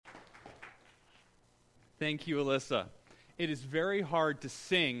Thank you, Alyssa. It is very hard to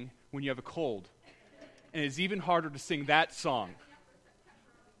sing when you have a cold, and it's even harder to sing that song.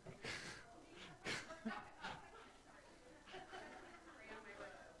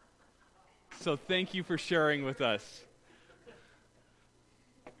 So thank you for sharing with us.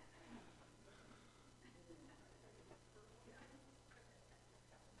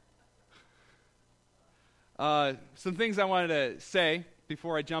 Some things I wanted to say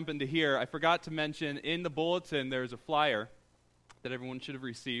before I jump into here. I forgot to mention in the bulletin there's a flyer that everyone should have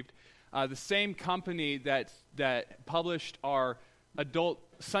received. The same company that published our adult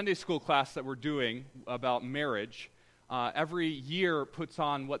Sunday school class that we're doing about marriage every year puts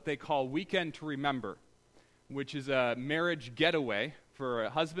on what they call Weekend to Remember, which is a marriage getaway for a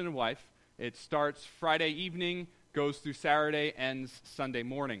husband and wife. It starts Friday evening, goes through Saturday, ends Sunday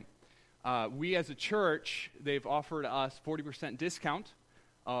morning. We as a church, they've offered us 40% discount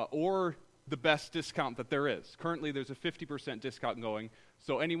or the best discount that there is. Currently, there's a 50% discount going,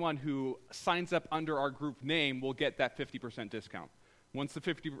 so anyone who signs up under our group name will get that 50% discount. Once the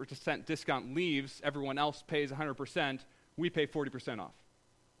 50% discount leaves, everyone else pays 100%, we pay 40% off.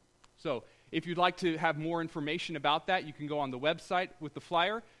 So if you'd like to have more information about that, you can go on the website with the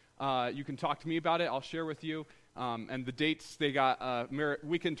flyer. You can talk to me about it. I'll share with you. And the dates, they got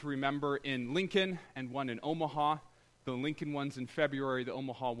Weekend to Remember in Lincoln and one in Omaha. The Lincoln one's in February. The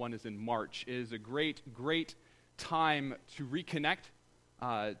Omaha one is in March. It is a great, great time to reconnect.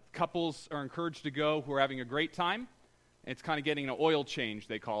 Couples are encouraged to go who are having a great time. It's kind of getting an oil change,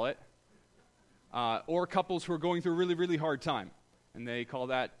 they call it. Or couples who are going through a really, really hard time. And they call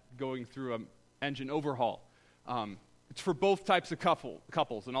that going through an engine overhaul. It's for both types of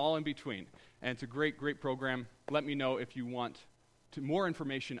couples and all in between. And it's a great, great program. Let me know if you want more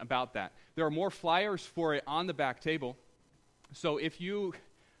information about that. There are more flyers for it on the back table. So if you,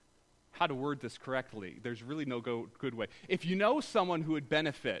 how to word this correctly, there's really no good way. If you know someone who would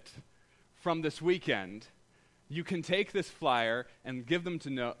benefit from this weekend, you can take this flyer and give it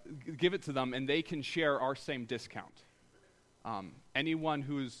to them, and they can share our same discount. Anyone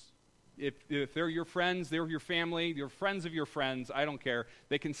who's, if they're your friends, they're your family, you're friends of your friends, I don't care,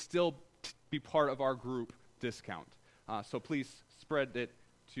 they can still be part of our group discount. So please spread it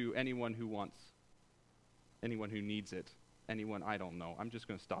to anyone who wants, anyone who needs it, anyone I don't know. I'm just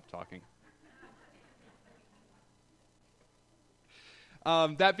going to stop talking.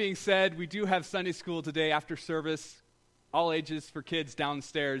 That being said, we do have Sunday school today after service, all ages for kids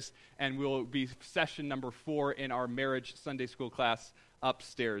downstairs, and we'll be session number 4 in our marriage Sunday school class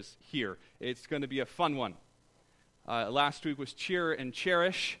upstairs here. It's going to be a fun one. Last week was Cheer and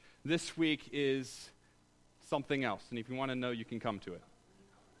Cherish. This week is something else, and if you want to know, you can come to it.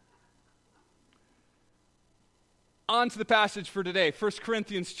 On to the passage for today, 1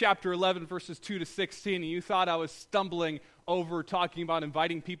 Corinthians chapter 11, verses 2 to 16, and you thought I was stumbling over talking about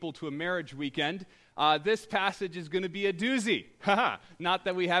inviting people to a marriage weekend. This passage is going to be a doozy. Not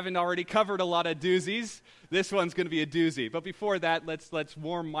that we haven't already covered a lot of doozies. This one's going to be a doozy. But before that, let's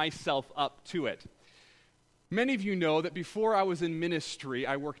warm myself up to it. Many of you know that before I was in ministry,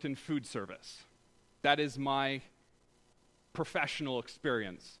 I worked in food service. That is my professional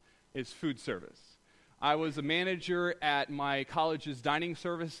experience, is food service. I was a manager at my college's dining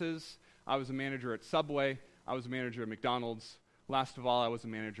services. I was a manager at Subway. I was a manager at McDonald's. Last of all, I was a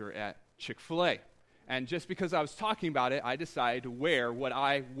manager at Chick-fil-A. And just because I was talking about it, I decided to wear what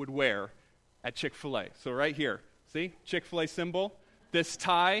I would wear at Chick-fil-A. So right here, see, Chick-fil-A symbol. This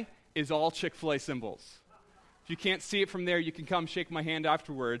tie is all Chick-fil-A symbols. If you can't see it from there, you can come shake my hand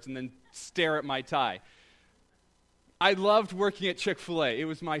afterwards and then stare at my tie. I loved working at Chick-fil-A. It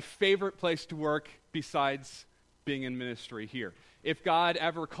was my favorite place to work besides being in ministry here. If God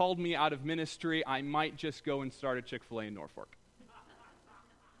ever called me out of ministry, I might just go and start a Chick-fil-A in Norfolk.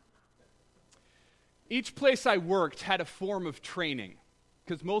 Each place I worked had a form of training,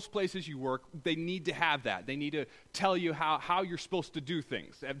 because most places you work, they need to have that. They need to tell you how you're supposed to do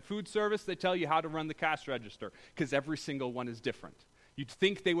things. At food service, they tell you how to run the cash register, because every single one is different. You'd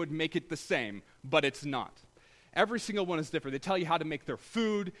think they would make it the same, but it's not. Every single one is different. They tell you how to make their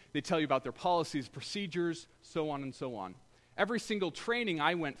food. They tell you about their policies, procedures, so on and so on. Every single training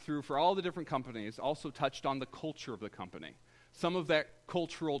I went through for all the different companies also touched on the culture of the company. Some of that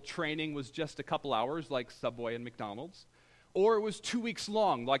cultural training was just a couple hours, like Subway and McDonald's, or it was 2 weeks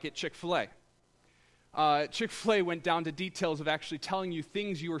long, like at Chick-fil-A. Chick-fil-A went down to details of actually telling you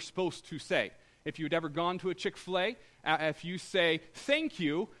things you were supposed to say. If you'd ever gone to a Chick-fil-A, if you say, thank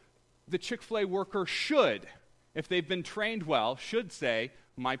you, the Chick-fil-A worker should, if they've been trained well, should say,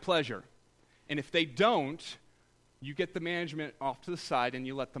 my pleasure. And if they don't, you get the management off to the side and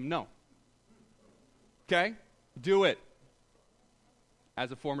you let them know. Okay? Do it.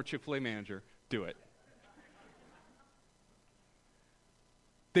 As a former Chick-fil-A manager, do it.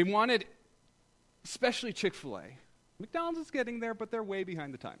 They wanted, especially Chick-fil-A. McDonald's is getting there, but they're way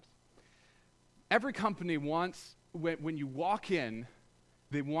behind the times. Every company wants, when you walk in,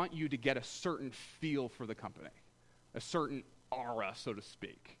 they want you to get a certain feel for the company, a certain aura, so to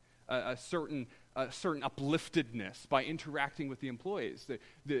speak, a certain upliftedness by interacting with the employees.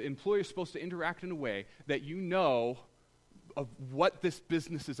 The employee is supposed to interact in a way that you know of what this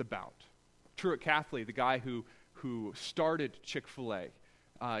business is about. Truett Cathley, the guy who started Chick-fil-A,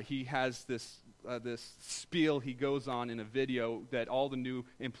 he has this spiel he goes on in a video that all the new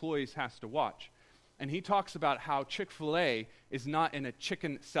employees has to watch. And he talks about how Chick-fil-A is not in a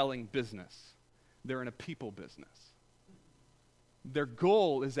chicken selling business. They're in a people business. Their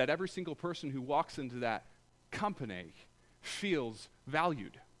goal is that every single person who walks into that company feels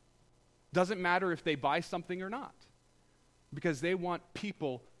valued. Doesn't matter if they buy something or not, because they want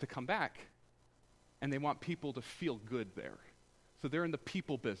people to come back, and they want people to feel good there. So they're in the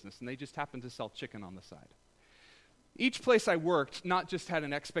people business, and they just happen to sell chicken on the side. Each place I worked not just had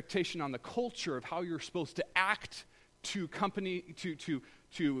an expectation on the culture of how you're supposed to act to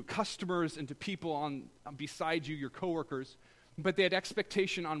to customers and to people on beside you, your coworkers, but they had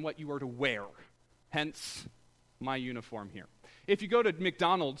expectation on what you were to wear. Hence, my uniform here. If you go to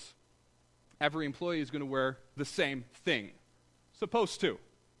McDonald's, every employee is going to wear the same thing. Supposed to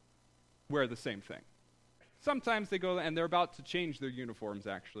wear the same thing. Sometimes they go, and they're about to change their uniforms,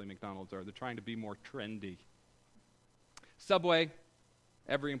 actually, McDonald's are. They're trying to be more trendy. Subway,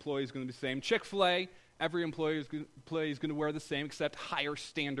 every employee is going to be the same. Chick-fil-A, every employee is going to wear the same, except higher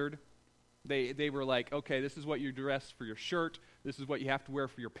standard. They were like, okay, this is what you dress for your shirt. This is what you have to wear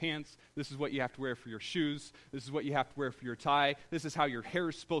for your pants. This is what you have to wear for your shoes. This is what you have to wear for your tie. This is how your hair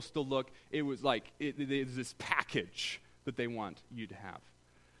is supposed to look. It was like, it's this package that they want you to have.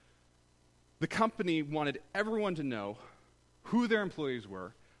 The company wanted everyone to know who their employees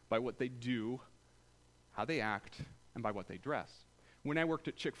were by what they do, how they act, and by what they dress. When I worked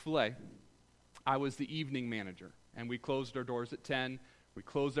at Chick-fil-A, I was the evening manager, and we closed our doors at 10. We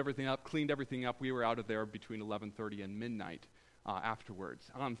closed everything up, cleaned everything up. We were out of there between 11:30 and midnight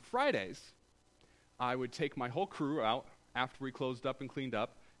afterwards. On Fridays, I would take my whole crew out after we closed up and cleaned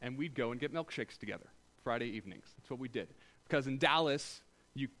up, and we'd go and get milkshakes together Friday evenings. That's what we did. Because in Dallas,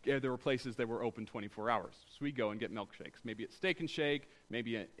 there were places that were open 24 hours. So we'd go and get milkshakes, maybe at Steak and Shake,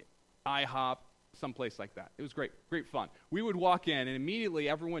 maybe at IHOP, someplace like that. It was great fun. We would walk in, and immediately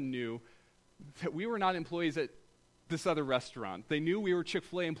everyone knew that we were not employees at this other restaurant. They knew we were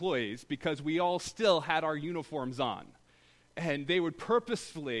Chick-fil-A employees because we all still had our uniforms on. And they would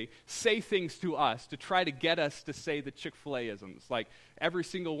purposefully say things to us to try to get us to say the Chick-fil-A-isms. Like every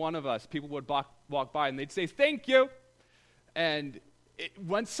single one of us, people would walk by and they'd say, "Thank you." And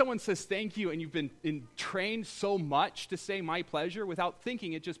once someone says thank you and you've been trained so much to say "my pleasure," without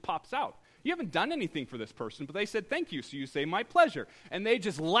thinking, it just pops out. You haven't done anything for this person, but they said thank you, so you say "my pleasure." And they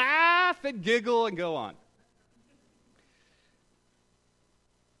just laugh and giggle and go on.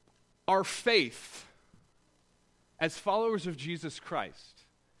 Our faith as followers of Jesus Christ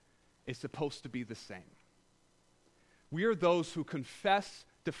is supposed to be the same. We are those who confess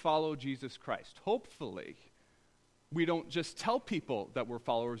to follow Jesus Christ. Hopefully, we don't just tell people that we're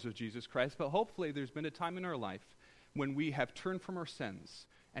followers of Jesus Christ, but hopefully there's been a time in our life when we have turned from our sins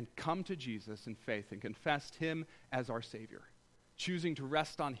and come to Jesus in faith and confessed Him as our Savior, choosing to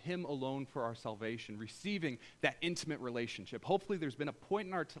rest on Him alone for our salvation, receiving that intimate relationship. Hopefully there's been a point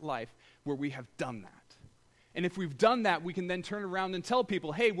in our life where we have done that. And if we've done that, we can then turn around and tell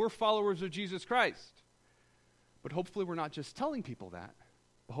people, hey, we're followers of Jesus Christ. But hopefully we're not just telling people that,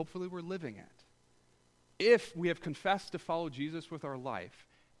 but hopefully we're living it. If we have confessed to follow Jesus with our life,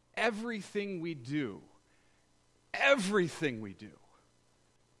 everything we do,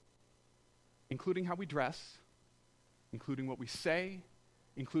 including how we dress, including what we say,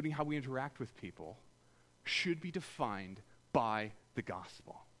 including how we interact with people, should be defined by the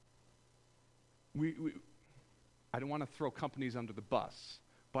gospel. I don't want to throw companies under the bus,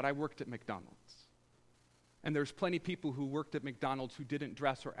 but I worked at McDonald's. And there's plenty of people who worked at McDonald's who didn't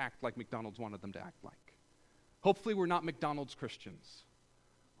dress or act like McDonald's wanted them to act like. Hopefully we're not McDonald's Christians.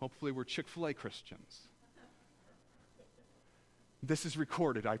 Hopefully we're Chick-fil-A Christians. This is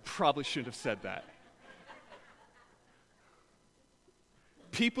recorded. I probably shouldn't have said that.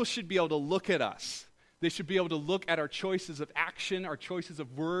 People should be able to look at us. They should be able to look at our choices of action, our choices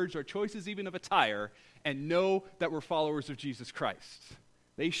of words, our choices even of attire, and know that we're followers of Jesus Christ.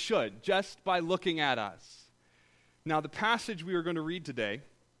 They should, just by looking at us. Now, the passage we are going to read today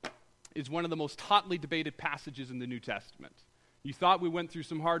is one of the most hotly debated passages in the New Testament. You thought we went through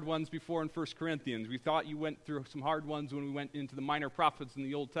some hard ones before in 1 Corinthians. We thought you went through some hard ones when we went into the minor prophets in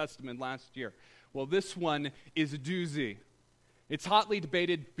the Old Testament last year. Well, this one is a doozy. It's hotly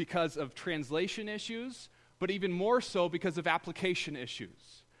debated because of translation issues, but even more so because of application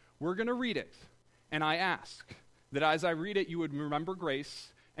issues. We're going to read it, and I ask that as I read it, you would remember grace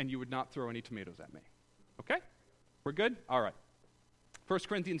and you would not throw any tomatoes at me. Okay? We're good? All right. 1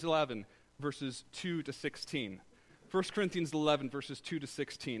 Corinthians 11, verses 2 to 16. 1 Corinthians 11, verses 2 to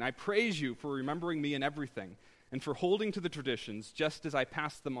 16. I praise you for remembering me in everything and for holding to the traditions just as I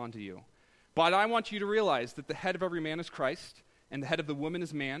passed them on to you. But I want you to realize that the head of every man is Christ, and the head of the woman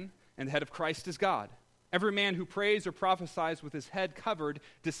is man, and the head of Christ is God. Every man who prays or prophesies with his head covered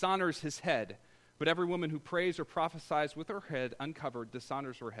dishonors his head, but every woman who prays or prophesies with her head uncovered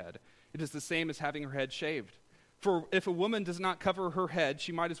dishonors her head. It is the same as having her head shaved. For if a woman does not cover her head,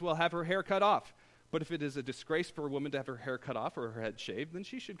 she might as well have her hair cut off. But if it is a disgrace for a woman to have her hair cut off or her head shaved, then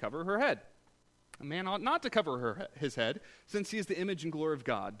she should cover her head. A man ought not to cover his head, since he is the image and glory of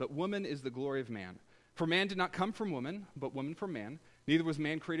God, but woman is the glory of man. For man did not come from woman, but woman from man. Neither was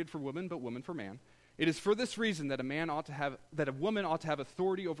man created for woman, but woman for man. It is for this reason that a woman ought to have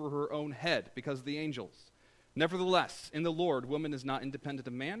authority over her own head, because of the angels. Nevertheless, in the Lord, woman is not independent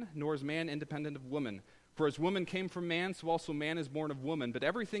of man, nor is man independent of woman. For as woman came from man, so also man is born of woman, but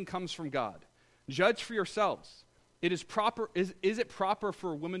everything comes from God. Judge for yourselves. Is it proper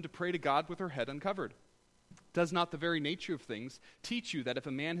for a woman to pray to God with her head uncovered? Does not the very nature of things teach you that if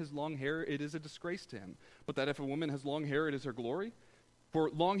a man has long hair, it is a disgrace to him, but that if a woman has long hair, it is her glory? For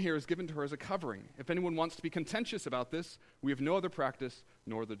long hair is given to her as a covering. If anyone wants to be contentious about this, we have no other practice,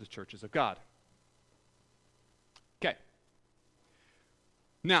 nor the churches of God. Okay.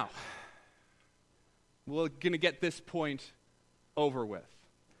 Now, we're going to get this point over with.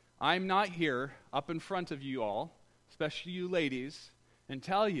 I'm not here up in front of you all, especially you ladies, and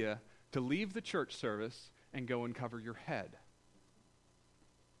tell you to leave the church service and go and cover your head.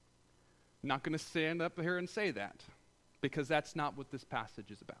 I'm not going to stand up here and say that, because that's not what this passage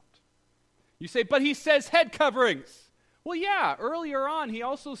is about. You say, but he says head coverings. Well, yeah, earlier on he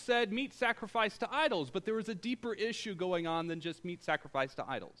also said meat sacrificed to idols, but there was a deeper issue going on than just meat sacrificed to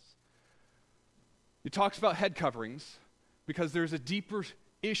idols. He talks about head coverings because there's a deeper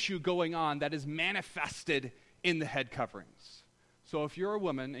issue going on that is manifested in the head coverings. So if you're a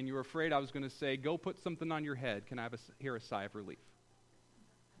woman and you're afraid I was going to say, go put something on your head, can I hear a sigh of relief?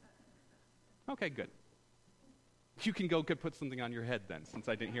 Okay, good. You can go put something on your head then, since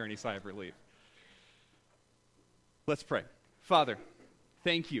I didn't hear any sigh of relief. Let's pray. Father,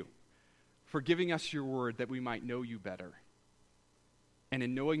 thank you for giving us your word that we might know you better. And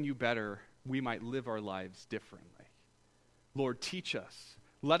in knowing you better, we might live our lives differently. Lord, teach us.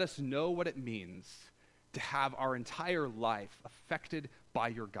 Let us know what it means to have our entire life affected by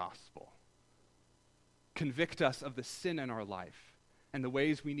your gospel. Convict us of the sin in our life and the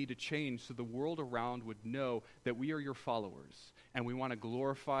ways we need to change so the world around would know that we are your followers and we want to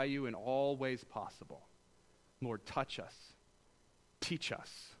glorify you in all ways possible. Lord, touch us, teach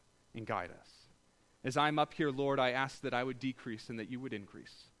us, and guide us. As I'm up here, Lord, I ask that I would decrease and that you would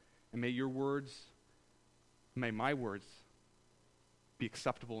increase. And may my words be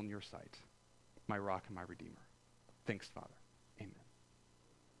acceptable in your sight, my rock and my redeemer. Thanks, Father. Amen.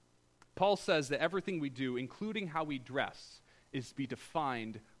 Paul says that everything we do, including how we dress, is to be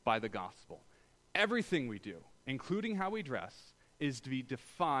defined by the gospel. Everything we do, including how we dress, is to be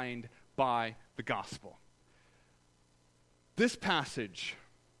defined by the gospel. This passage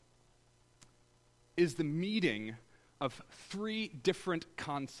is the meeting of three different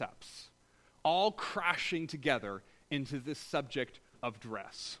concepts, all crashing together into this subject of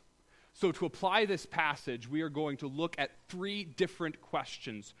dress. So to apply this passage, we are going to look at three different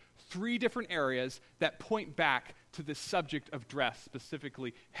questions, three different areas that point back to the subject of dress,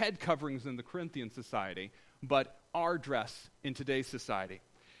 specifically head coverings in the Corinthian society, but our dress in today's society.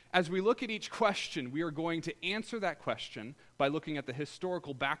 As we look at each question, we are going to answer that question by looking at the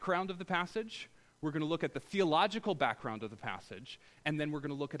historical background of the passage. We're going to look at the theological background of the passage, and then we're going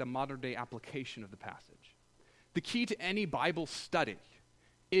to look at a modern-day application of the passage. The key to any Bible study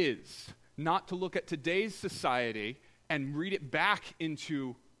is not to look at today's society and read it back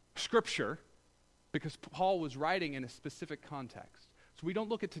into Scripture, because Paul was writing in a specific context. So we don't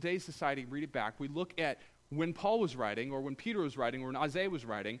look at today's society and read it back. We look at when Paul was writing, or when Peter was writing, or when Isaiah was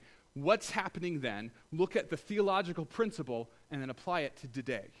writing, what's happening then, look at the theological principle, and then apply it to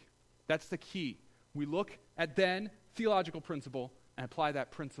today. That's the key. We look at then theological principle and apply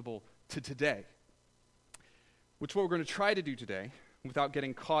that principle to today. Which what we're going to try to do today. without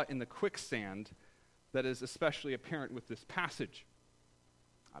getting caught in the quicksand that is especially apparent with this passage.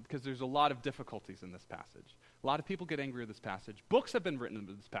 Because there's a lot of difficulties in this passage. A lot of people get angry at this passage. Books have been written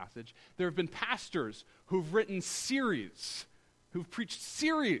into this passage. There have been pastors who've written series, who've preached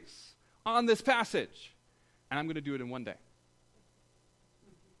series on this passage. And I'm going to do it in one day.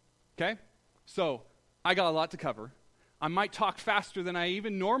 Okay? So, I got a lot to cover. I might talk faster than I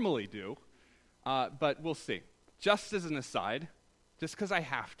even normally do, but we'll see. Just as an aside, just because I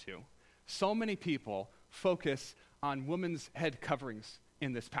have to, so many people focus on women's head coverings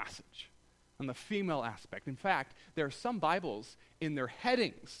in this passage, on the female aspect. In fact, there are some Bibles in their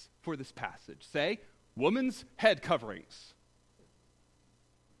headings for this passage say, women's head coverings.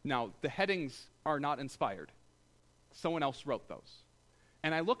 Now, the headings are not inspired. Someone else wrote those.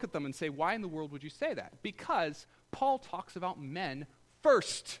 And I look at them and say, why in the world would you say that? Because Paul talks about men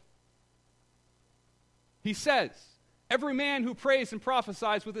first. He says, every man who prays and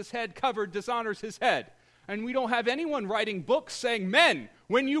prophesies with his head covered dishonors his head. And we don't have anyone writing books saying, men,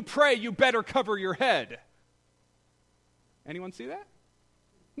 when you pray, you better cover your head. Anyone see that?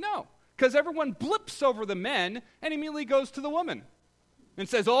 No, because everyone blips over the men and immediately goes to the woman and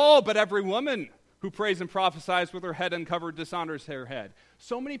says, oh, but every woman who prays and prophesies with her head uncovered dishonors her head.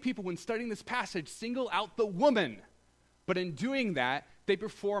 So many people, when studying this passage, single out the woman. But in doing that, they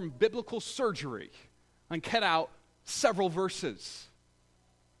perform biblical surgery and cut out several verses.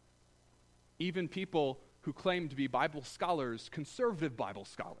 Even people who claim to be Bible scholars, conservative Bible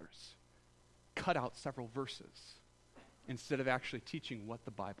scholars, cut out several verses instead of actually teaching what the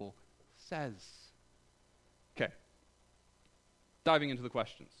Bible says. Okay. Diving into the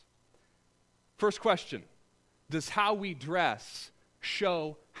questions. First question, does how we dress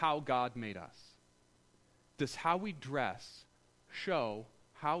show how God made us? Does how we dress show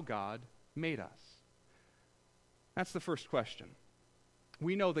how God made us? That's the first question.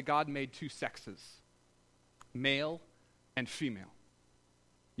 We know that God made two sexes, male and female.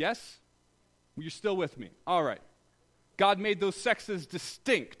 Yes? You're still with me. All right. God made those sexes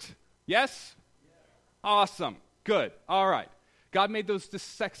distinct. Yes? Awesome. Good. All right. God made those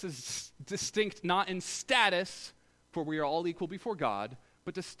sexes distinct not in status, for we are all equal before God,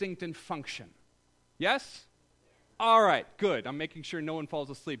 but distinct in function. Yes? All right, good. I'm making sure no one falls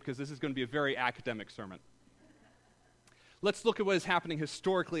asleep because this is going to be a very academic sermon. Let's look at what is happening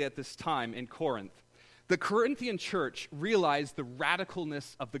historically at this time in Corinth. The Corinthian church realized the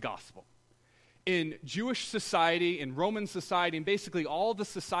radicalness of the gospel. In Jewish society, in Roman society, and basically all the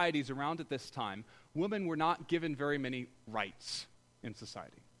societies around at this time, women were not given very many rights in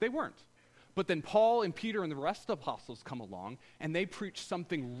society. They weren't. But then Paul and Peter and the rest of the apostles come along, and they preach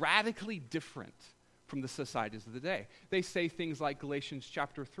something radically different from the societies of the day. They say things like Galatians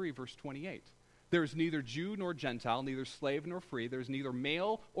chapter 3, verse 28. There is neither Jew nor Gentile, neither slave nor free. There is neither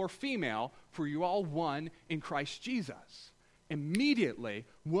male or female, for you are all one in Christ Jesus. Immediately,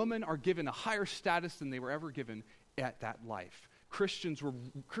 women are given a higher status than they were ever given at that life. Christian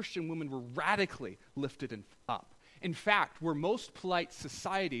women were radically lifted up. In fact, where most polite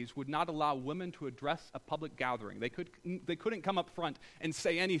societies would not allow women to address a public gathering, they couldn't come up front and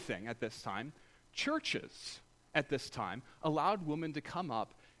say anything at this time. Churches at this time allowed women to come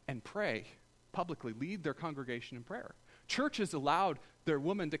up and pray publicly, lead their congregation in prayer. Churches allowed their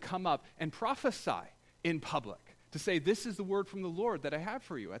women to come up and prophesy in public, to say, this is the word from the Lord that I have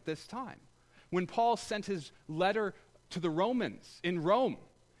for you at this time. When Paul sent his letter to the Romans in Rome,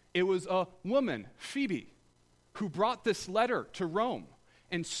 it was a woman, Phoebe, who brought this letter to Rome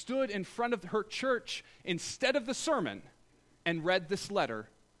and stood in front of her church instead of the sermon and read this letter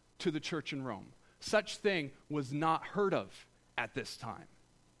to the church in Rome. Such thing was not heard of at this time.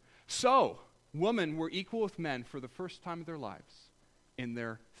 So, women were equal with men for the first time of their lives in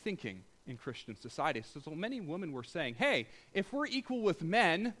their thinking in Christian society. So many women were saying, hey, if we're equal with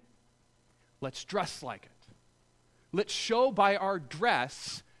men, let's dress like it. Let's show by our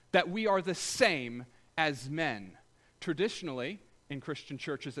dress that we are the same as men. Traditionally, in Christian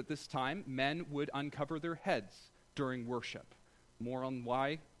churches at this time, men would uncover their heads during worship. More on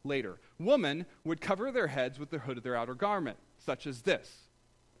why later. Women would cover their heads with the hood of their outer garment, such as this.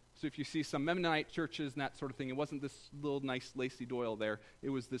 So if you see some Mennonite churches and that sort of thing, it wasn't this little nice lacy doyle there. It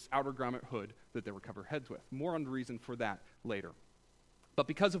was this outer garment hood that they would cover heads with. More on the reason for that later. But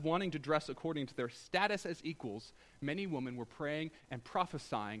because of wanting to dress according to their status as equals, many women were praying and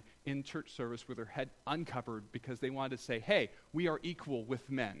prophesying in church service with their head uncovered because they wanted to say, hey, we are equal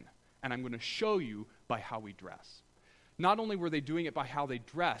with men, and I'm going to show you by how we dress. Not only were they doing it by how they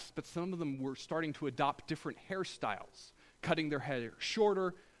dressed, but some of them were starting to adopt different hairstyles, cutting their hair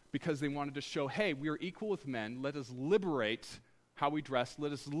shorter, because they wanted to show, hey, we are equal with men. Let us liberate how we dress.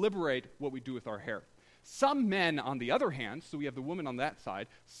 Let us liberate what we do with our hair. Some men, on the other hand, so we have the women on that side,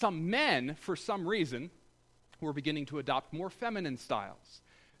 some men, for some reason, were beginning to adopt more feminine styles.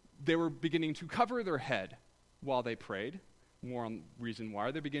 They were beginning to cover their head while they prayed. More on reason why.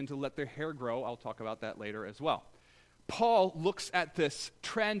 They begin to let their hair grow. I'll talk about that later as well. Paul looks at this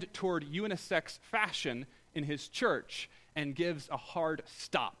trend toward unisex fashion in his church and gives a hard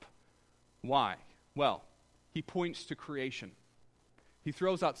stop. Why? Well, he points to creation. He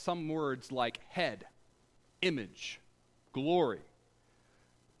throws out some words like head, image, glory.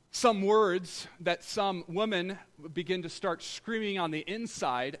 Some words that some women begin to start screaming on the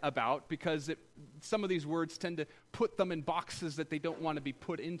inside about because some of these words tend to put them in boxes that they don't want to be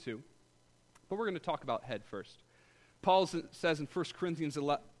put into. But we're going to talk about head first. Paul says in 1 Corinthians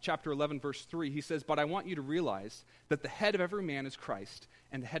chapter 11, verse 3, he says, "But I want you to realize that the head of every man is Christ,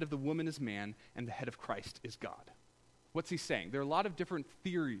 and the head of the woman is man, and the head of Christ is God." What's he saying? There are a lot of different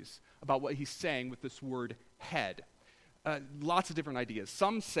theories about what he's saying with this word head. Lots of different ideas.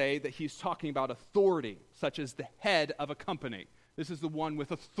 Some say that he's talking about authority, such as the head of a company. This is the one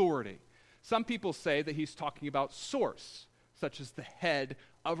with authority. Some people say that he's talking about source, such as the head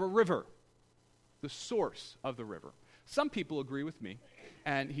of a river, the source of the river. Some people agree with me,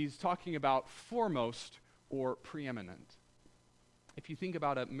 and he's talking about foremost or preeminent. If you think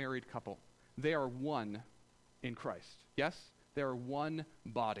about a married couple, they are one in Christ. Yes? They are one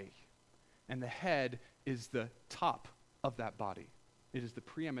body. And the head is the top of that body. It is the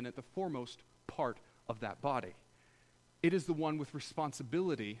preeminent, the foremost part of that body. It is the one with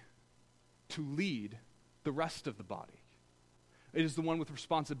responsibility to lead the rest of the body. It is the one with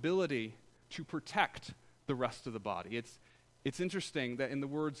responsibility to protect the rest of the body. It's interesting that in the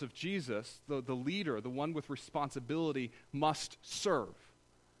words of Jesus, the leader, the one with responsibility, must serve.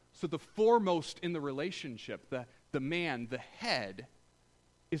 So the foremost in the relationship, the man, the head,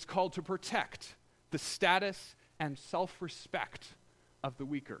 is called to protect the status and self-respect of the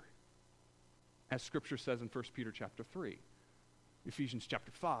weaker. As Scripture says in 1 Peter chapter 3, Ephesians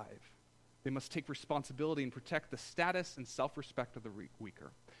chapter 5, they must take responsibility and protect the status and self-respect of the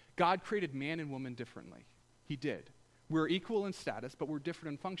weaker. God created man and woman differently. He did. We're equal in status, but we're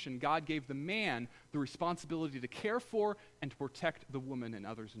different in function. God gave the man the responsibility to care for and to protect the woman and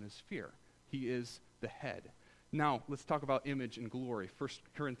others in his sphere. He is the head. Now, let's talk about image and glory. 1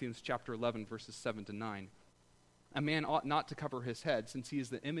 Corinthians chapter 11, verses 7 to 9. "A man ought not to cover his head, since he is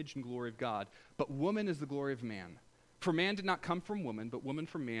the image and glory of God, but woman is the glory of man. For man did not come from woman, but woman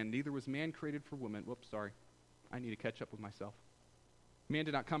from man. Neither was man created for woman." Whoops, sorry. I need to catch up with myself. "Man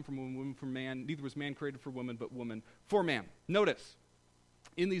did not come from woman, woman from man. Neither was man created for woman, but woman for man." Notice,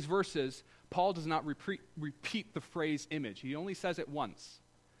 in these verses, Paul does not repeat the phrase image. He only says it once.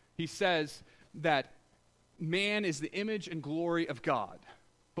 He says that man is the image and glory of God,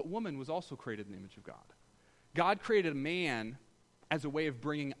 but woman was also created in the image of God. God created a man as a way of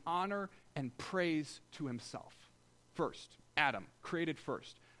bringing honor and praise to himself. First, Adam, created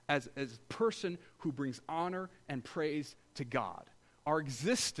first, as a person who brings honor and praise to God. Our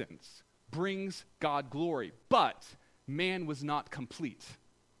existence brings God glory, but man was not complete.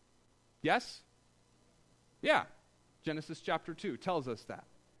 Yes? Yeah. Genesis chapter 2 tells us that.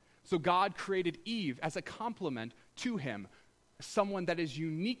 So God created Eve as a complement to him, someone that is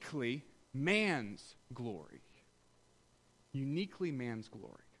uniquely man's glory. Uniquely man's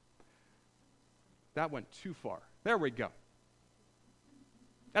glory. That went too far. There we go.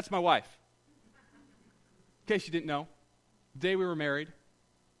 That's my wife. In case you didn't know, the day we were married,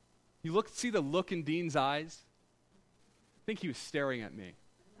 see the look in Dean's eyes? I think he was staring at me.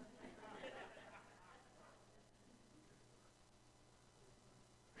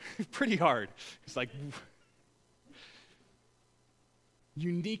 Pretty hard. It's like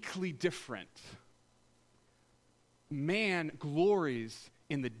uniquely different. Man glories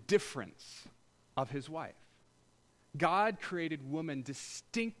in the difference of his wife. God created woman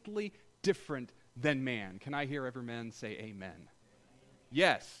distinctly different than man. Can I hear every man say amen?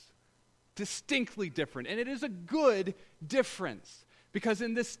 Yes. Distinctly different. And it is a good difference, because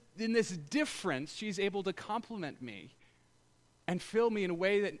in this difference, she's able to complement me and fill me in a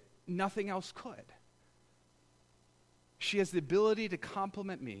way that nothing else could. She has the ability to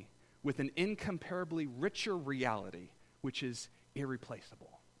complement me with an incomparably richer reality, which is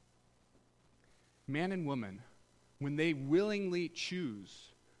irreplaceable. Man and woman, when they willingly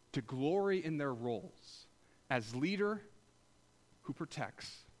choose to glory in their roles as leader who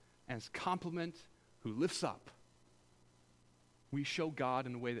protects, as complement who lifts up, we show God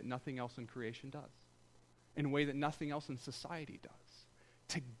in a way that nothing else in creation does, in a way that nothing else in society does.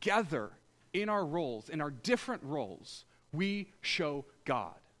 Together, in our roles, in our different roles, We show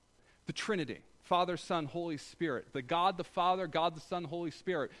God. The Trinity, Father, Son, Holy Spirit, the God the Father, God the Son, Holy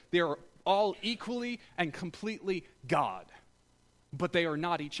Spirit, they are all equally and completely God, but they are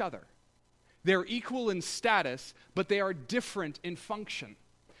not each other. They're equal in status, but they are different in function.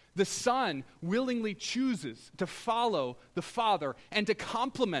 The Son willingly chooses to follow the Father and to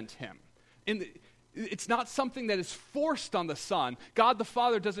complement him. It's not something that is forced on the Son. God the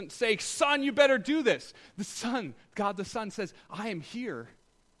Father doesn't say, Son, you better do this. God the Son says, I am here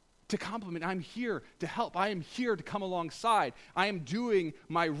to complement. I'm here to help. I am here to come alongside. I am doing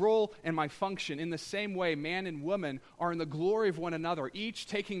my role and my function. In the same way, man and woman are in the glory of one another, each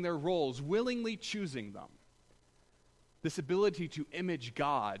taking their roles, willingly choosing them. This ability to image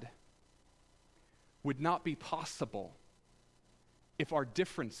God would not be possible if our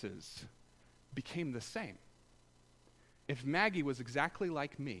differences became the same. If Maggie was exactly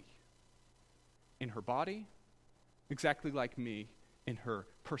like me in her body, exactly like me in her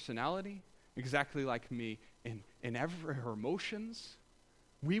personality, exactly like me in her emotions,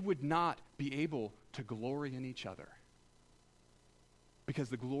 we would not be able to glory in each other. Because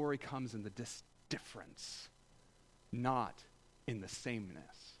the glory comes in the difference, not in the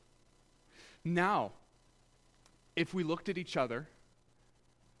sameness. Now, if we looked at each other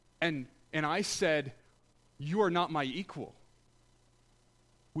and I said, you are not my equal,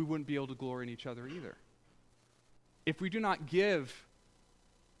 we wouldn't be able to glory in each other either. If we do not give,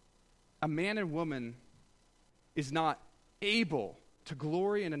 a man and woman is not able to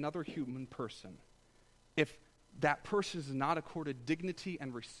glory in another human person if that person is not accorded dignity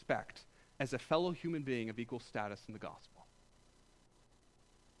and respect as a fellow human being of equal status in the gospel.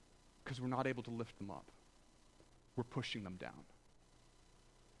 Because we're not able to lift them up. We're pushing them down.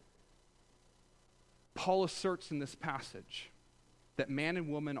 Paul asserts in this passage that man and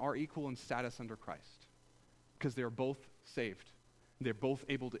woman are equal in status under Christ because they are both saved. They're both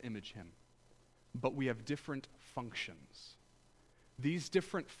able to image him. But we have different functions. These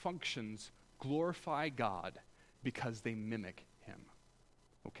different functions glorify God because they mimic him.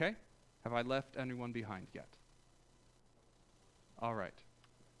 Okay? Have I left anyone behind yet? All right.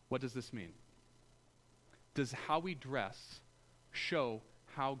 What does this mean? Does how we dress show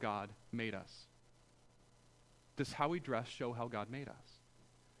how God made us? Does how we dress show how God made us?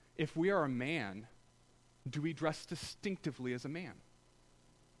 If we are a man, do we dress distinctively as a man?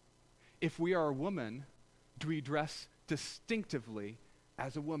 If we are a woman, do we dress distinctively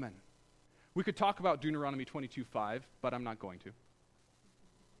as a woman? We could talk about Deuteronomy 22:5, but I'm not going to. It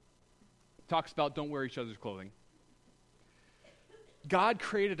talks about don't wear each other's clothing. God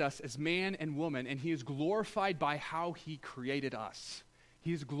created us as man and woman, and he is glorified by how he created us.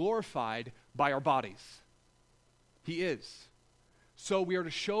 He is glorified by our bodies. He is. So we are to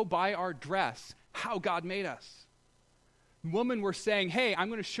show by our dress how God made us. Women were saying, hey, I'm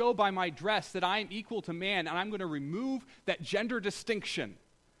going to show by my dress that I am equal to man, and I'm going to remove that gender distinction.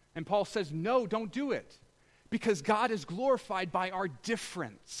 And Paul says, no, don't do it. Because God is glorified by our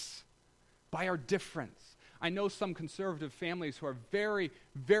difference. By our difference. I know some conservative families who are very,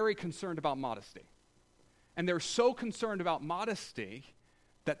 very concerned about modesty. And they're so concerned about modesty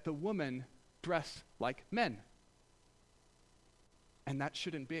that the women dress like men. And that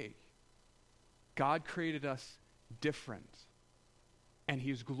shouldn't be. God created us different. And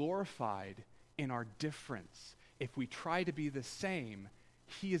he's glorified in our difference. If we try to be the same,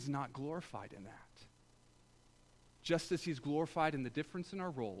 he is not glorified in that. Just as he's glorified in the difference in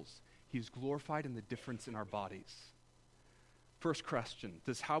our roles, he's glorified in the difference in our bodies. First question,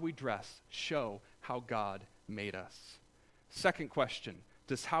 does how we dress show how God made us? Second question,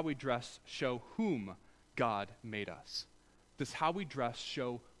 does how we dress show whom God made us? Does how we dress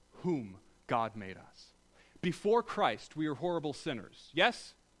show whom God made us? Before Christ, we were horrible sinners.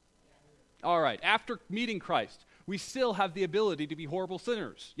 Yes? All right. After meeting Christ, we still have the ability to be horrible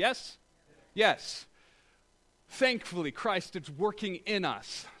sinners. Yes? Yes. Thankfully, Christ is working in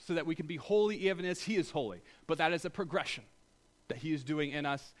us so that we can be holy even as he is holy. But that is a progression that he is doing in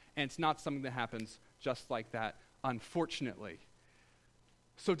us, and it's not something that happens just like that, unfortunately.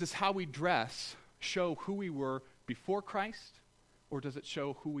 So does how we dress show who we were before Christ, or does it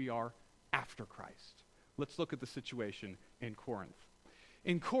show who we are after Christ? Let's look at the situation in Corinth.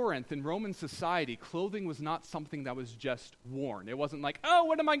 In Corinth, in Roman society, clothing was not something that was just worn. It wasn't like, oh,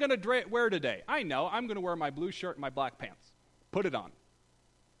 what am I going to wear today? I know, I'm going to wear my blue shirt and my black pants. Put it on.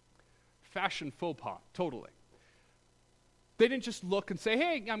 Fashion faux pas, totally. They didn't just look and say,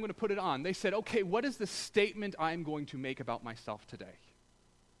 hey, I'm going to put it on. They said, okay, what is the statement I'm going to make about myself today?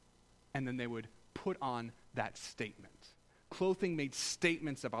 And then they would put on that statement. Clothing made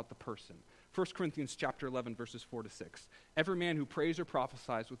statements about the person. 1 Corinthians chapter 11, verses 4 to 6. Every man who prays or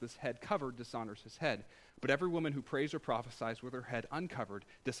prophesies with his head covered dishonors his head, but every woman who prays or prophesies with her head uncovered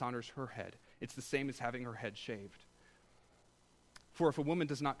dishonors her head. It's the same as having her head shaved. For if a woman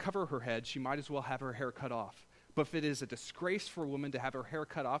does not cover her head, she might as well have her hair cut off. But if it is a disgrace for a woman to have her hair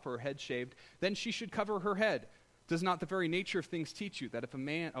cut off or her head shaved, then she should cover her head. Does not the very nature of things teach you that if a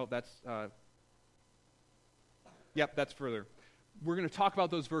man... that's further. We're going to talk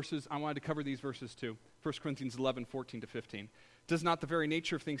about those verses. I wanted to cover these verses too. 1 Corinthians 11, 14 to 15. Does not the very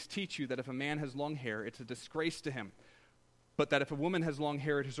nature of things teach you that if a man has long hair, it's a disgrace to him, but that if a woman has long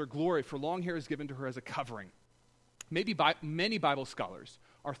hair, it is her glory, for long hair is given to her as a covering. Many Bible scholars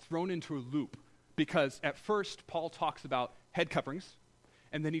are thrown into a loop because at first Paul talks about head coverings,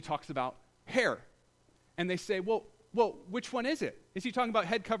 and then he talks about hair. And they say, well, which one is it? Is he talking about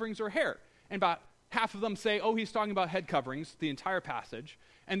head coverings or hair? And about half of them say, oh, he's talking about head coverings, the entire passage.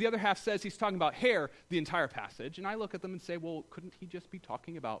 And the other half says he's talking about hair, the entire passage. And I look at them and say, well, couldn't he just be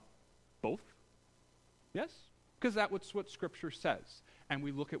talking about both? Yes? Because that's what Scripture says. And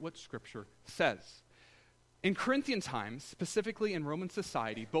we look at what Scripture says. In Corinthian times, specifically in Roman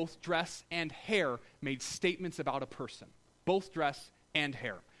society, both dress and hair made statements about a person. Both dress and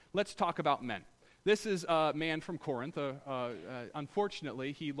hair. Let's talk about men. This is a man from Corinth.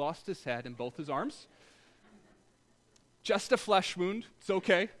 Unfortunately, he lost his head and both his arms. Just a flesh wound. It's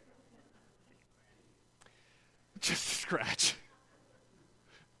okay. Just a scratch.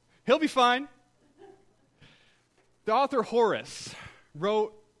 He'll be fine. The author Horace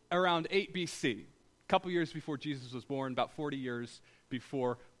wrote around 8 BC, a couple years before Jesus was born, about 40 years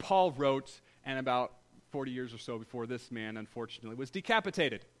before Paul wrote, and about 40 years or so before this man, unfortunately, was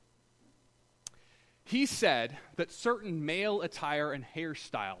decapitated. He said that certain male attire and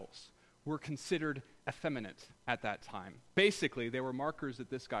hairstyles were considered effeminate at that time. Basically, they were markers that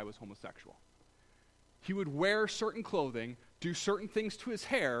this guy was homosexual. He would wear certain clothing, do certain things to his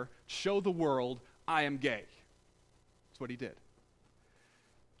hair, show the world, I am gay. That's what he did.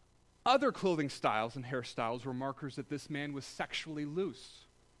 Other clothing styles and hairstyles were markers that this man was sexually loose.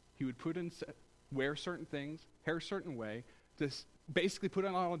 He would wear certain things, hair a certain way, to basically put it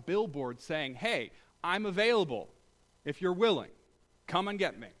on a billboard saying, hey, I'm available if you're willing. Come and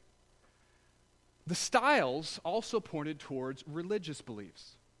get me. The styles also pointed towards religious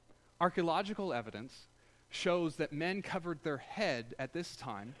beliefs. Archaeological evidence shows that men covered their head at this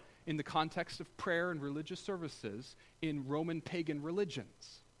time in the context of prayer and religious services in Roman pagan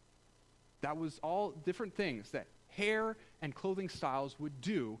religions. That was all different things that hair and clothing styles would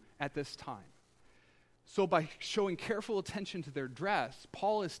do at this time. So by showing careful attention to their dress,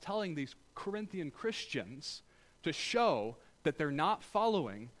 Paul is telling these Corinthian Christians to show that they're not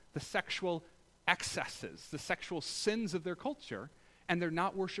following the sexual excesses, the sexual sins of their culture, and they're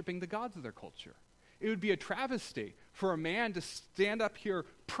not worshiping the gods of their culture. It would be a travesty for a man to stand up here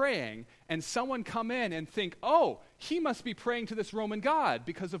praying and someone come in and think, oh, he must be praying to this Roman god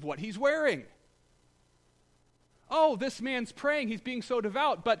because of what he's wearing. Oh, this man's praying, he's being so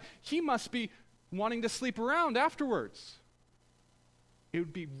devout, but he must be wanting to sleep around afterwards. It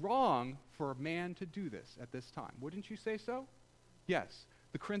would be wrong for a man to do this at this time. Wouldn't you say so? Yes.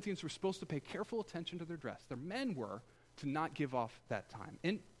 The Corinthians were supposed to pay careful attention to their dress. Their men were to not give off that time.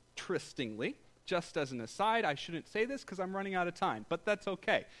 Interestingly, just as an aside, I shouldn't say this because I'm running out of time, but that's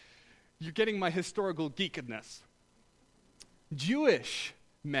okay. You're getting my historical geekedness. Jewish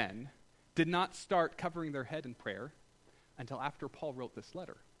men did not start covering their head in prayer until after Paul wrote this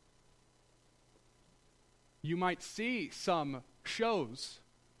letter. You might see some shows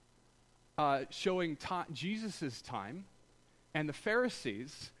showing Jesus' time and the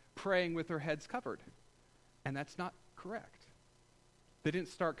Pharisees praying with their heads covered. And that's not correct. They didn't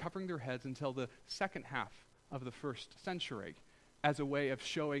start covering their heads until the second half of the first century as a way of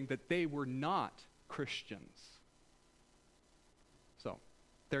showing that they were not Christians. So,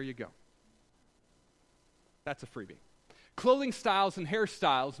 there you go. That's a freebie. Clothing styles and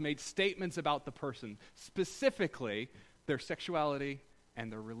hairstyles made statements about the person, specifically their sexuality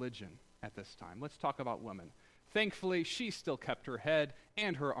and their religion at this time. Let's talk about women. Thankfully, she still kept her head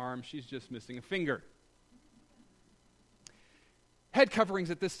and her arm. She's just missing a finger. Head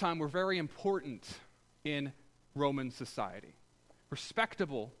coverings at this time were very important in Roman society.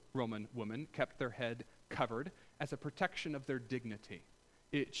 Respectable Roman women kept their head covered as a protection of their dignity.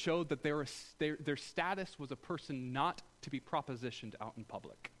 It showed that their status was a person not to be propositioned out in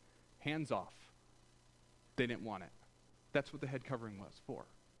public. Hands off. They didn't want it. That's what the head covering was for.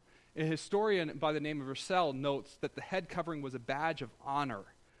 A historian by the name of Russell notes that the head covering was a badge of honor,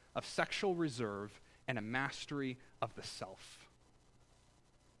 of sexual reserve, and a mastery of the self.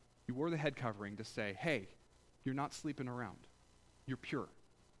 You wore the head covering to say, hey, you're not sleeping around. You're pure.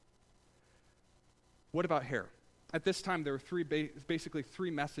 What about hair? At this time, there were basically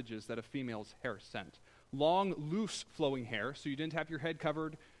three messages that a female's hair sent. Long, loose flowing hair, so you didn't have your head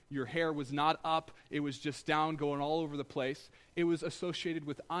covered. Your hair was not up. It was just down, going all over the place. It was associated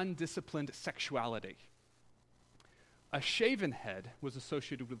with undisciplined sexuality. A shaven head was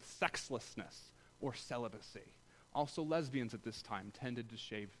associated with sexlessness or celibacy. Also, lesbians at this time tended to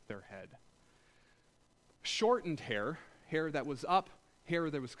shave their head. Shortened hair, hair that was up, hair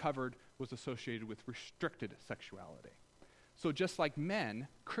that was covered, was associated with restricted sexuality. So just like men,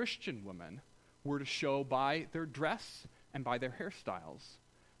 Christian women were to show by their dress and by their hairstyles.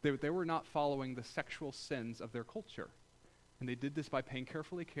 They were not following the sexual sins of their culture. And they did this by paying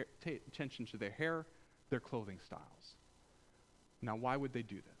carefully attention to their hair, their clothing styles. Now, why would they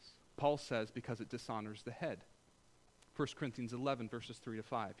do this? Paul says because it dishonors the head. 1 Corinthians 11, verses 3 to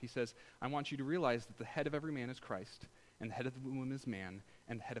 5. He says, I want you to realize that the head of every man is Christ, and the head of the woman is man,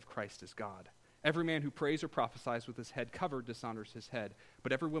 and the head of Christ is God. Every man who prays or prophesies with his head covered dishonors his head,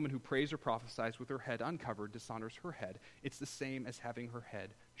 but every woman who prays or prophesies with her head uncovered dishonors her head. It's the same as having her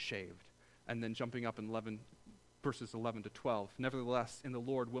head shaved. And then jumping up in verses 11 to 12. Nevertheless, in the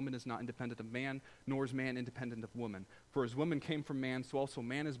Lord, woman is not independent of man, nor is man independent of woman. For as woman came from man, so also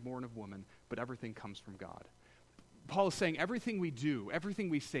man is born of woman, but everything comes from God. Paul is saying everything we do, everything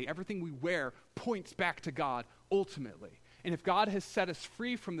we say, everything we wear points back to God ultimately. And if God has set us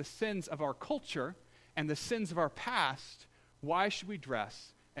free from the sins of our culture and the sins of our past, why should we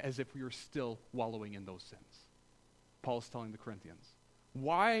dress as if we were still wallowing in those sins? Paul is telling the Corinthians.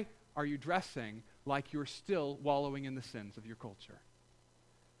 Why are you dressing like you're still wallowing in the sins of your culture?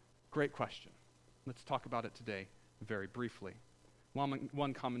 Great question. Let's talk about it today very briefly.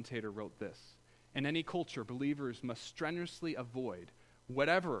 One commentator wrote this. In any culture, believers must strenuously avoid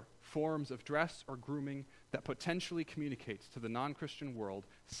whatever forms of dress or grooming that potentially communicates to the non-Christian world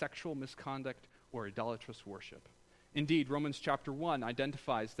sexual misconduct or idolatrous worship. Indeed, Romans chapter 1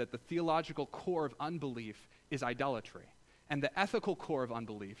 identifies that the theological core of unbelief is idolatry, and the ethical core of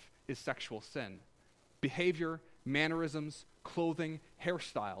unbelief is sexual sin. Behavior, mannerisms, clothing,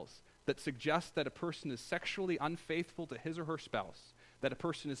 hairstyles that suggest that a person is sexually unfaithful to his or her spouse, that a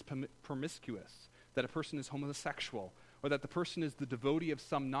person is promiscuous, that a person is homosexual, or that the person is the devotee of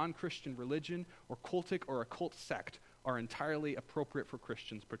some non-Christian religion or cultic or occult sect are entirely appropriate for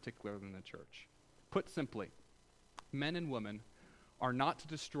Christians, particularly in the church. Put simply, men and women are not to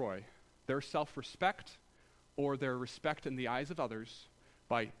destroy their self-respect or their respect in the eyes of others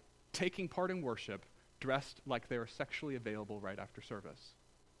by taking part in worship dressed like they are sexually available right after service,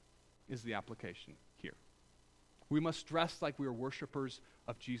 is the application here. We must dress like we are worshipers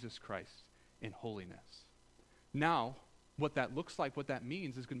of Jesus Christ in holiness. Now, what that looks like, what that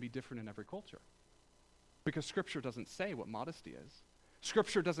means, is going to be different in every culture. Because Scripture doesn't say what modesty is.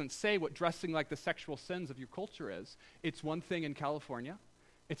 Scripture doesn't say what dressing like the sexual sins of your culture is. It's one thing in California.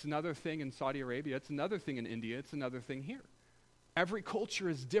 It's another thing in Saudi Arabia. It's another thing in India. It's another thing here. Every culture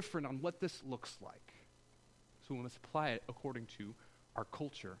is different on what this looks like. So we must apply it according to our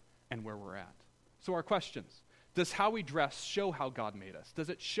culture and where we're at. So our questions. Does how we dress show how God made us? Does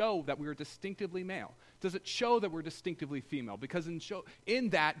it show that we are distinctively male? Does it show that we're distinctively female? Because in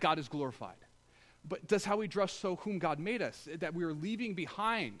that, God is glorified. But does how we dress show whom God made us? That we are leaving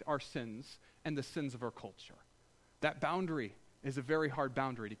behind our sins and the sins of our culture. That boundary is a very hard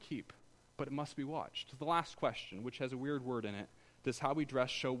boundary to keep, but it must be watched. The last question, which has a weird word in it, does how we dress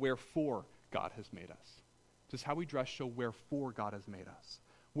show wherefore God has made us? Does how we dress show wherefore God has made us?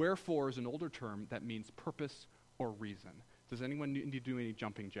 Wherefore is an older term that means purpose or reason. Does anyone need to do any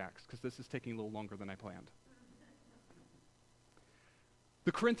jumping jacks? Because this is taking a little longer than I planned.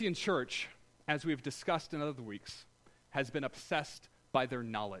 The Corinthian church, as we've discussed in other weeks, has been obsessed by their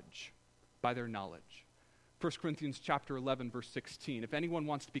knowledge. By their knowledge. 1 Corinthians chapter 11, verse 16. If anyone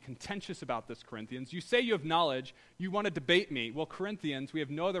wants to be contentious about this, Corinthians, you say you have knowledge, you want to debate me. Well, Corinthians, we have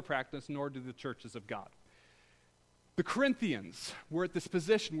no other practice, nor do the churches of God. The Corinthians were at this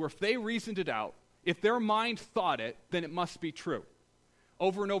position where if they reasoned it out, if their mind thought it, then it must be true.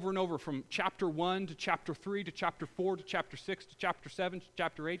 Over and over and over, from chapter 1 to chapter 3 to chapter 4 to chapter 6 to chapter 7 to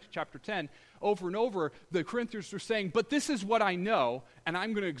chapter 8 to chapter 10, over and over, the Corinthians were saying, but this is what I know, and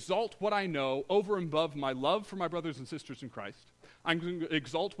I'm going to exalt what I know over and above my love for my brothers and sisters in Christ. I'm going to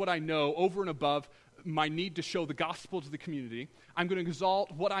exalt what I know over and above my need to show the gospel to the community. I'm going to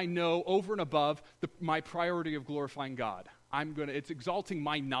exalt what I know over and above my priority of glorifying God. It's exalting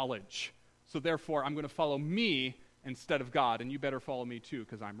my knowledge. So therefore, I'm going to follow me instead of God, and you better follow me too,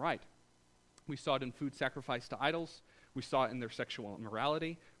 because I'm right. We saw it in food sacrificed to idols. We saw it in their sexual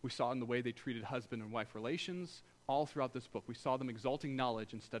immorality. We saw it in the way they treated husband and wife relations. All throughout this book, we saw them exalting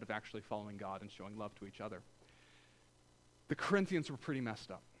knowledge instead of actually following God and showing love to each other. The Corinthians were pretty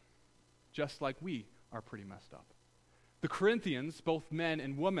messed up, just like we are pretty messed up. The Corinthians, both men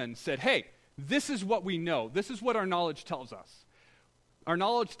and women, said, hey, this is what we know. This is what our knowledge tells us. Our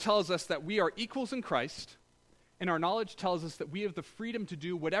knowledge tells us that we are equals in Christ, and our knowledge tells us that we have the freedom to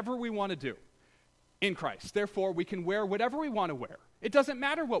do whatever we want to do in Christ. Therefore, we can wear whatever we want to wear. It doesn't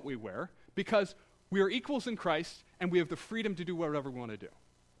matter what we wear, because we are equals in Christ, and we have the freedom to do whatever we want to do.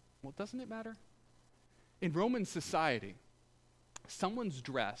 Well, doesn't it matter? In Roman society, someone's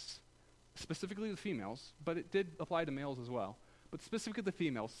dress, specifically the females, but it did apply to males as well, but specifically the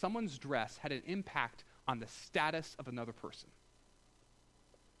females, someone's dress had an impact on the status of another person.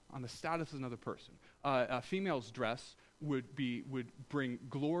 On the status of another person. A female's dress would bring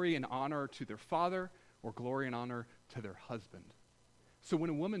glory and honor to their father, or glory and honor to their husband. So when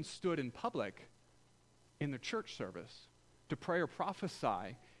a woman stood in public in the church service to pray or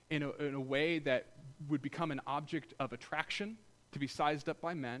prophesy in a way that would become an object of attraction, to be sized up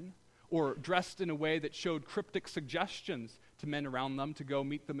by men, or dressed in a way that showed cryptic suggestions to men around them to go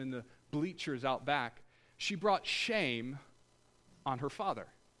meet them in the bleachers out back, she brought shame on her father.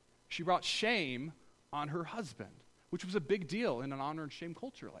 She brought shame on her husband, which was a big deal in an honor and shame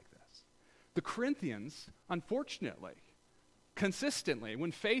culture like this. The Corinthians, unfortunately, consistently,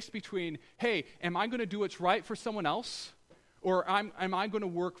 when faced between, hey, am I going to do what's right for someone else, or am I going to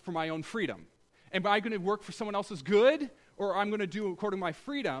work for my own freedom? Am I going to work for someone else's good, or I'm going to do according to my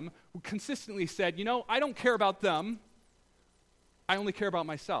freedom, consistently said, I don't care about them. I only care about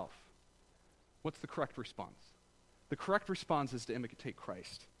myself. What's the correct response? The correct response is to imitate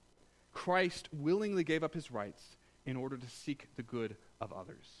Christ. Christ willingly gave up his rights in order to seek the good of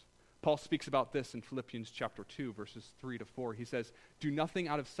others. Paul speaks about this in Philippians chapter 2, verses 3 to 4. He says, do nothing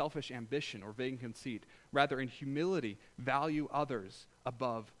out of selfish ambition or vain conceit. Rather, in humility, value others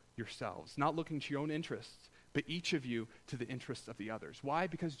above yourselves, not looking to your own interests, but each of you to the interests of the others. Why?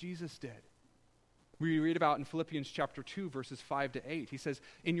 Because Jesus did. We read about in Philippians chapter 2, verses 5 to 8. He says,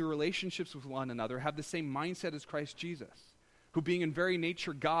 in your relationships with one another, have the same mindset as Christ Jesus, who being in very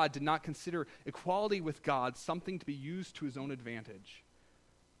nature God, did not consider equality with God something to be used to his own advantage.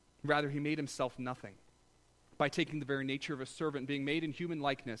 Rather, he made himself nothing by taking the very nature of a servant, being made in human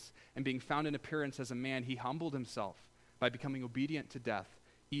likeness, and being found in appearance as a man, he humbled himself by becoming obedient to death,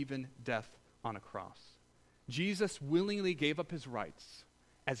 even death on a cross. Jesus willingly gave up his rights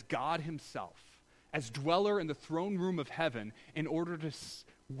as God himself, as dweller in the throne room of heaven, in order to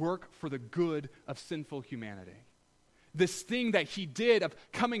work for the good of sinful humanity. This thing that he did of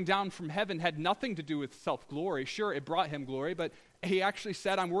coming down from heaven had nothing to do with self-glory. Sure, it brought him glory, but he actually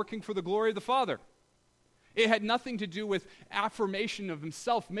said, I'm working for the glory of the Father. It had nothing to do with affirmation of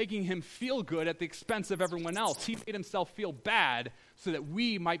himself, making him feel good at the expense of everyone else. He made himself feel bad so that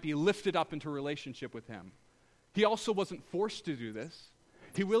we might be lifted up into a relationship with him. He also wasn't forced to do this.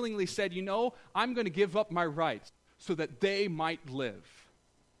 He willingly said, I'm going to give up my rights so that they might live.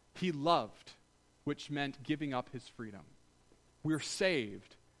 He loved, which meant giving up his freedom. We're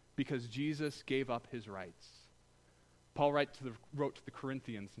saved because Jesus gave up his rights. Paul wrote to the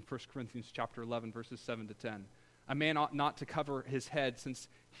Corinthians in 1 Corinthians chapter 11, verses 7 to 10. A man ought not to cover his head, since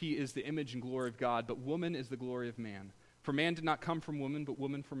he is the image and glory of God, but woman is the glory of man. For man did not come from woman, but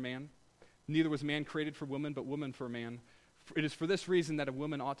woman from man. Neither was man created for woman, but woman for man. It is for this reason that a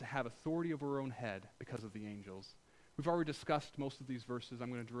woman ought to have authority over her own head, because of the angels. We've already discussed most of these verses.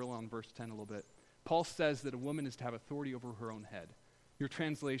 I'm going to drill on verse 10 a little bit. Paul says that a woman is to have authority over her own head. Your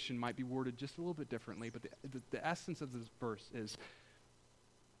translation might be worded just a little bit differently, but the essence of this verse is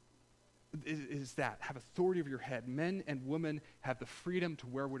that, have authority over your head. Men and women have the freedom to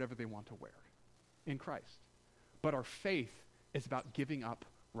wear whatever they want to wear in Christ. But our faith is about giving up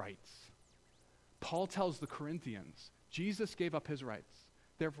rights. Paul tells the Corinthians, Jesus gave up his rights,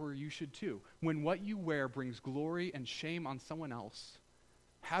 therefore you should too. When what you wear brings glory and shame on someone else,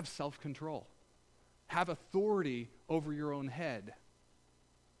 have self-control. Have authority over your own head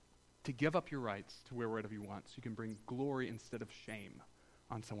to give up your rights to wear whatever you want so you can bring glory instead of shame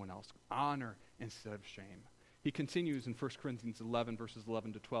on someone else, honor instead of shame. He continues in 1 Corinthians 11, verses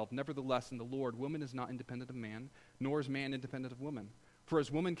 11 to 12. Nevertheless, in the Lord, woman is not independent of man, nor is man independent of woman. For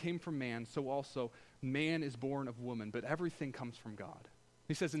as woman came from man, so also man is born of woman, but everything comes from God.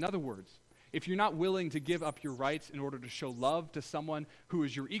 He says, in other words, if you're not willing to give up your rights in order to show love to someone who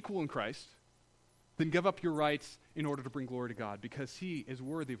is your equal in Christ, then give up your rights in order to bring glory to God, because he is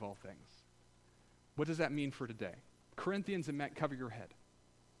worthy of all things. What does that mean for today? Corinthians, it meant cover your head.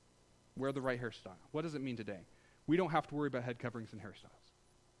 Wear the right hairstyle. What does it mean today? We don't have to worry about head coverings and hairstyles.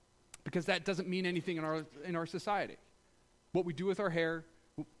 because that doesn't mean anything in our society. What we do with our hair,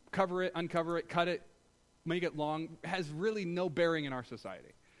 cover it, uncover it, cut it, make it long, has really no bearing in our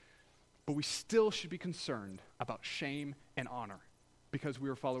society. But we still should be concerned about shame and honor because we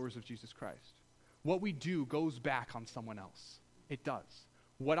are followers of Jesus Christ. What we do goes back on someone else. It does.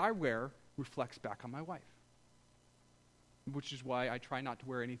 What I wear reflects back on my wife, which is why I try not to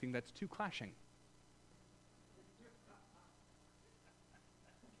wear anything that's too clashing.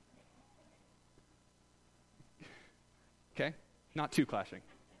 Okay? Not too clashing.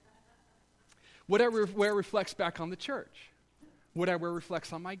 What I wear reflects back on the church. What I wear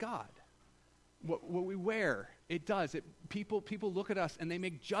reflects on my God. What we wear, it does. People look at us and they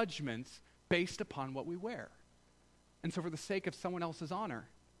make judgments based upon what we wear. And so for the sake of someone else's honor,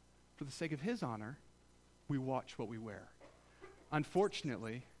 for the sake of his honor, we watch what we wear.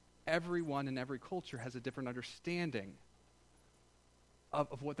 Unfortunately, everyone in every culture has a different understanding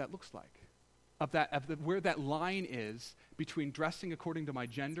of what that looks like, where that line is between dressing according to my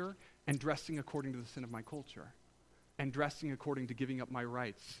gender and dressing according to the sin of my culture, and dressing according to giving up my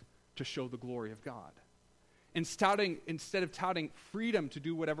rights to show the glory of God. Instead of touting freedom to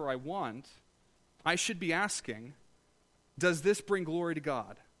do whatever I want, I should be asking, does this bring glory to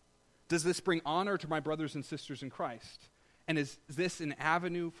God? Does this bring honor to my brothers and sisters in Christ? And is this an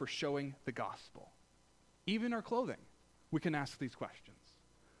avenue for showing the gospel? Even our clothing, we can ask these questions.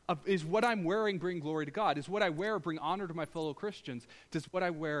 Is what I'm wearing bring glory to God? Is what I wear bring honor to my fellow Christians? Does what I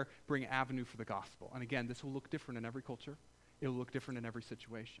wear bring avenue for the gospel? And again, this will look different in every culture. It will look different in every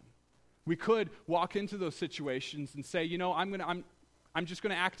situation. We could walk into those situations and say, I'm just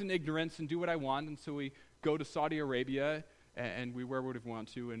going to act in ignorance and do what I want. And so we go to Saudi Arabia and we wear what we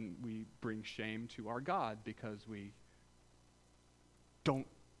want to, and we bring shame to our God because we don't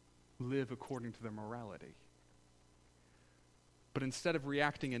live according to their morality. But instead of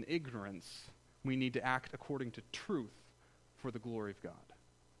reacting in ignorance, we need to act according to truth for the glory of God.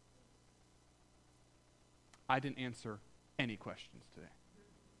 I didn't answer any questions today.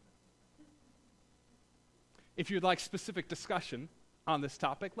 If you'd like specific discussion on this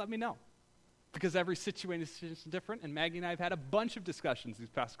topic, let me know. Because every situation is different, and Maggie and I have had a bunch of discussions these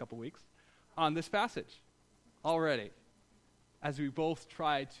past couple weeks on this passage already, as we both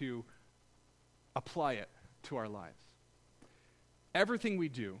try to apply it to our lives. Everything we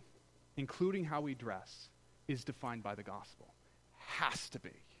do, including how we dress, is defined by the gospel. Has to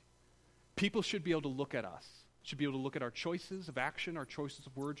be. People should be able to look at us, should be able to look at our choices of action, our choices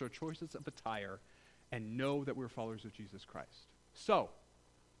of words, our choices of attire, and know that we're followers of Jesus Christ. So,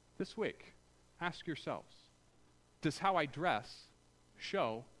 this week, ask yourselves, does how I dress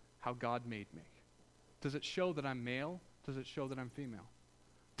show how God made me? Does it show that I'm male? Does it show that I'm female?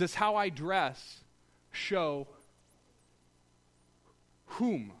 Does how I dress show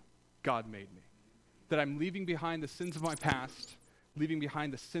whom God made me? That I'm leaving behind the sins of my past, leaving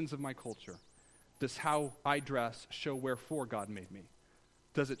behind the sins of my culture. Does how I dress show wherefore God made me?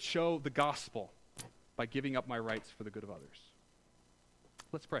 Does it show the gospel by giving up my rights for the good of others?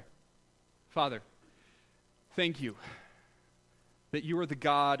 Let's pray. Father, thank you that you are the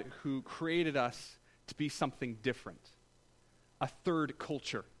God who created us to be something different, a third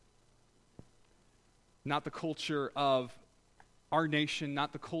culture. Not the culture of our nation,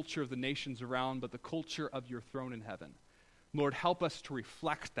 not the culture of the nations around, but the culture of your throne in heaven. Lord, help us to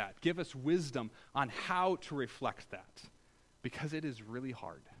reflect that. Give us wisdom on how to reflect that, because it is really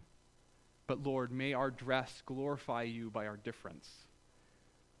hard. But Lord, may our dress glorify you by our difference.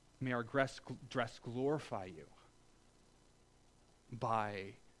 May our dress glorify you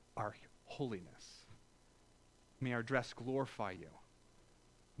by our holiness. May our dress glorify you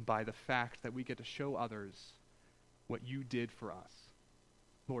by the fact that we get to show others what you did for us.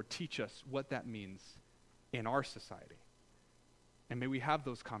 Lord, teach us what that means in our society. And may we have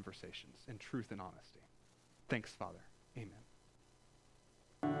those conversations in truth and honesty. Thanks, Father. Amen.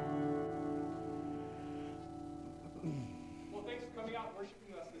 Well, thanks for coming out and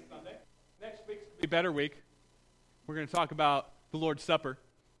worshiping with us this Sunday. Next week's going to be a better week. We're going to talk about the Lord's Supper.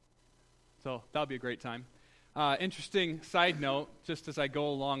 So that'll be a great time. Interesting side note, just as I go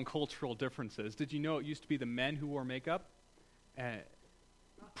along cultural differences, did you know it used to be the men who wore makeup?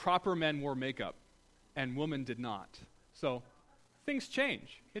 Proper men wore makeup, and women did not. So things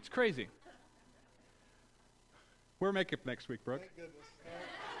change. It's crazy. Wear makeup next week, Brooke. Thank goodness.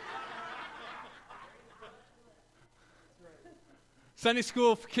 Sunday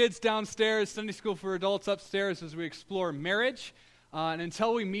school for kids downstairs, Sunday school for adults upstairs as we explore marriage. And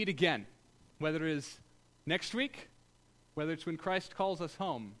until we meet again, whether it is next week, whether it's when Christ calls us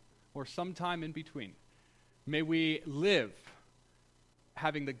home, or sometime in between, may we live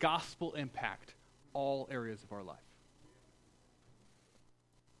having the gospel impact all areas of our life.